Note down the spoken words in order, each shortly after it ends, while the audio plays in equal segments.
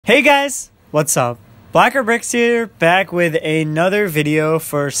Hey guys, what's up? Blacker Bricks here, back with another video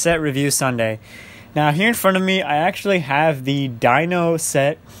for Set Review Sunday. Now here in front of me, I actually have the Dino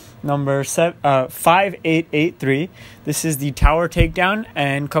set number 5883. This is the Tower Takedown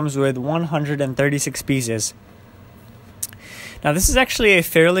and comes with 136 pieces. Now this is actually a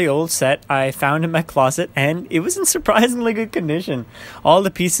fairly old set I found in my closet, and it was in surprisingly good condition. All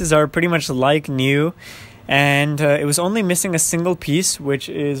the pieces are pretty much like new. And it was only missing a single piece, which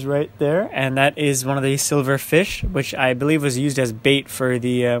is right there, and that is one of the silver fish, which I believe was used as bait for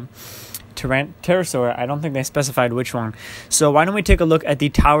the pterosaur. I don't think they specified which one. So why don't we take a look at the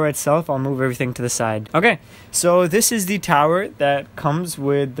tower itself? I'll move everything to the side. Okay, so this is the tower that comes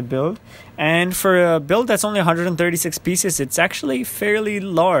with the build, and for a build that's only 136 pieces, it's actually fairly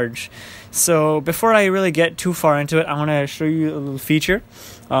large. So before I really get too far into it, I want to show you a little feature.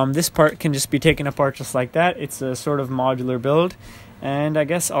 This part can just be taken apart just like that. It's a sort of modular build, and I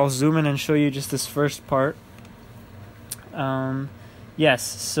guess I'll zoom in and show you just this first part. Yes,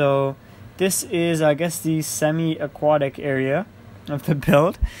 so this is, I guess, the semi-aquatic area of the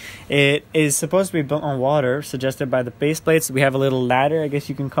build. It is supposed to be built on water, suggested by the base plates. We have a little ladder. I guess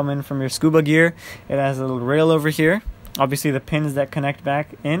you can come in from your scuba gear. It has a little rail over here. Obviously, the pins that connect back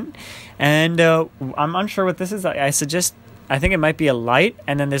in. And I'm unsure what this is. I think it might be a light,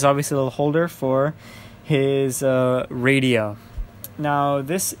 and then there's obviously a little holder for his radio. Now,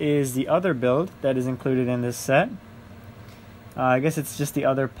 this is the other build that is included in this set. I guess it's just the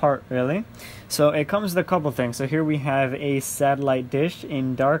other part, really. So it comes with a couple things. So here we have a satellite dish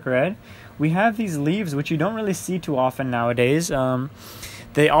in dark red. We have these leaves, which you don't really see too often nowadays.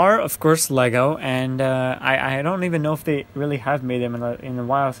 They are, of course, Lego, and I don't even know if they really have made them in a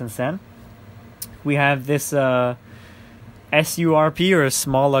while since then. We have this SURP, or a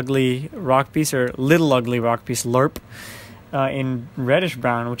small ugly rock piece, or little ugly rock piece, LURP, in reddish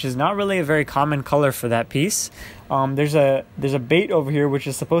brown, which is not really a very common color for that piece. There's a bait over here which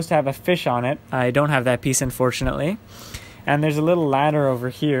is supposed to have a fish on it. I don't have that piece, unfortunately. And there's a little ladder over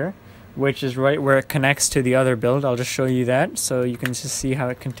here, which is right where it connects to the other build. I'll just show you that so you can just see how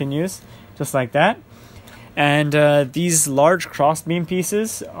it continues, just like that. And these large crossbeam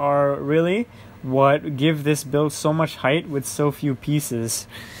pieces are really what give this build so much height with so few pieces.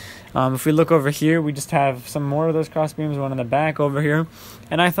 If we look over here, we just have some more of those crossbeams, one in the back over here.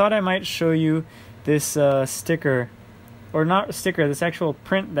 And I thought I might show you this sticker, or not sticker, this actual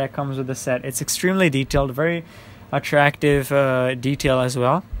print that comes with the set. It's extremely detailed, very attractive detail as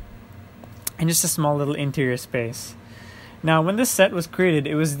well. And just a small little interior space. Now, when this set was created,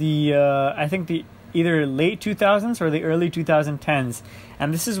 it was the, I think the either late 2000s or the early 2010s.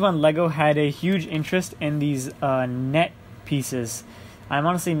 And this is when LEGO had a huge interest in these net pieces. I'm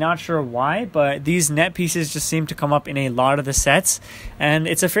honestly not sure why, but these net pieces just seem to come up in a lot of the sets. And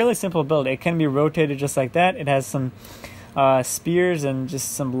it's a fairly simple build. It can be rotated just like that. It has some spears and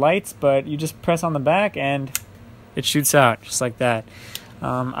just some lights, but you just press on the back and it shoots out just like that.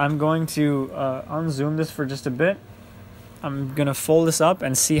 I'm going to unzoom this for just a bit. I'm going to fold this up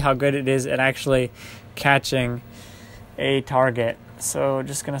and see how good it is at actually catching a target. So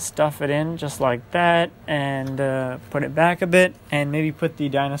just going to stuff it in just like that and put it back a bit and maybe put the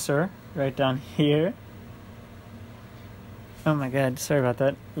dinosaur right down here. Oh my god, sorry about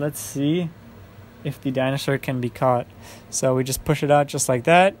that. Let's see if the dinosaur can be caught. So we just push it out just like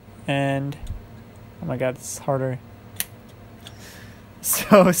that, and oh my god, it's harder.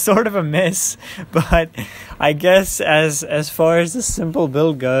 So sort of a miss, but I guess as far as the simple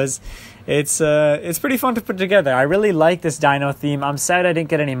build goes, it's pretty fun to put together. I really like this dino theme. I'm sad I didn't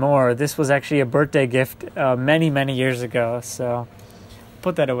get any more. This was actually a birthday gift many years ago, so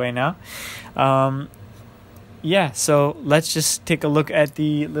put that away now. Yeah, so let's just take a look at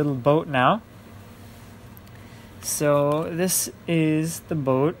the little boat now. So this is the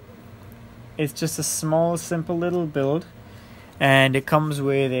boat. It's just a small, simple little build. And it comes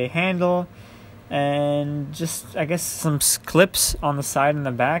with a handle and just, I guess, some clips on the side and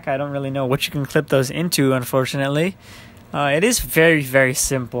the back. I don't really know what you can clip those into, unfortunately. It is very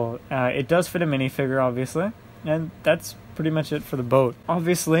simple. It does fit a minifigure, obviously. And that's pretty much it for the boat.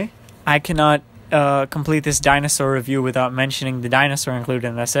 Obviously, I cannot complete this dinosaur review without mentioning the dinosaur included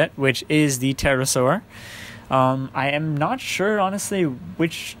in the set, which is the pterosaur. I am not sure, honestly,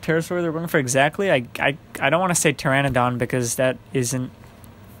 which pterosaur they're going for exactly. I don't want to say Pteranodon because that isn't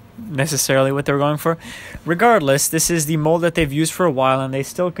necessarily what they're going for. Regardless, this is the mold that they've used for a while, and they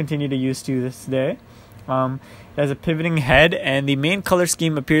still continue to use to this day. It has a pivoting head, and the main color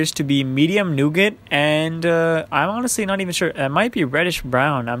scheme appears to be medium nougat, and I'm honestly not even sure. It might be reddish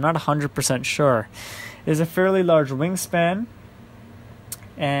brown. I'm not 100% sure. There's a fairly large wingspan.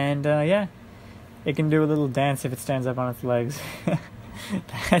 And yeah, it can do a little dance if it stands up on its legs.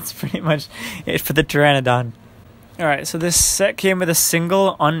 That's pretty much it for the Pteranodon. Alright, so this set came with a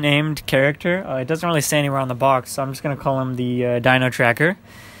single unnamed character. It doesn't really say anywhere on the box, so I'm just going to call him the Dino Tracker.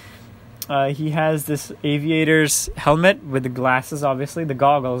 He has this aviator's helmet with the glasses, obviously, the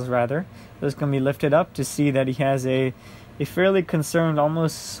goggles rather. Those can be lifted up to see that he has a fairly concerned,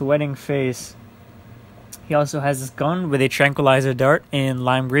 almost sweating face. He also has this gun with a tranquilizer dart in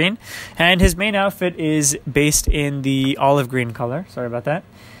lime green, and his main outfit is based in the olive green color. Sorry about that.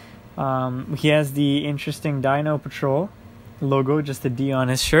 He has the interesting Dino Patrol logo, just the D on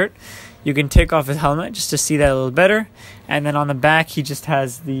his shirt. You can take off his helmet just to see that a little better, and then on the back he just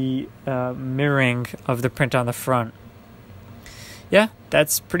has the mirroring of the print on the front. Yeah,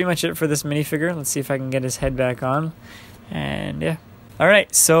 that's pretty much it for this minifigure. Let's see if I can get his head back on, and yeah.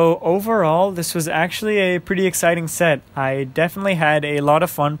 Alright, so overall, this was actually a pretty exciting set. I definitely had a lot of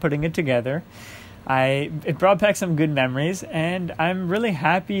fun putting it together. It brought back some good memories, and I'm really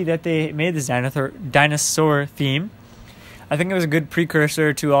happy that they made this dinosaur theme. I think it was a good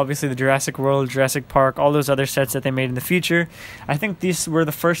precursor to obviously the Jurassic World, Jurassic Park, all those other sets that they made in the future. I think these were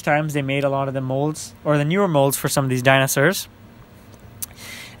the first times they made a lot of the molds, or the newer molds for some of these dinosaurs.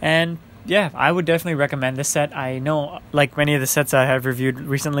 And yeah, I would definitely recommend this set. I know, like many of the sets I have reviewed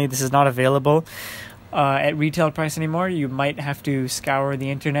recently, this is not available at retail price anymore. You might have to scour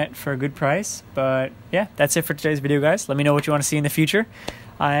the internet for a good price. But yeah, that's it for today's video, guys. Let me know what you want to see in the future,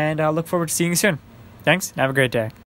 and I'll look forward to seeing you soon. Thanks, and have a great day.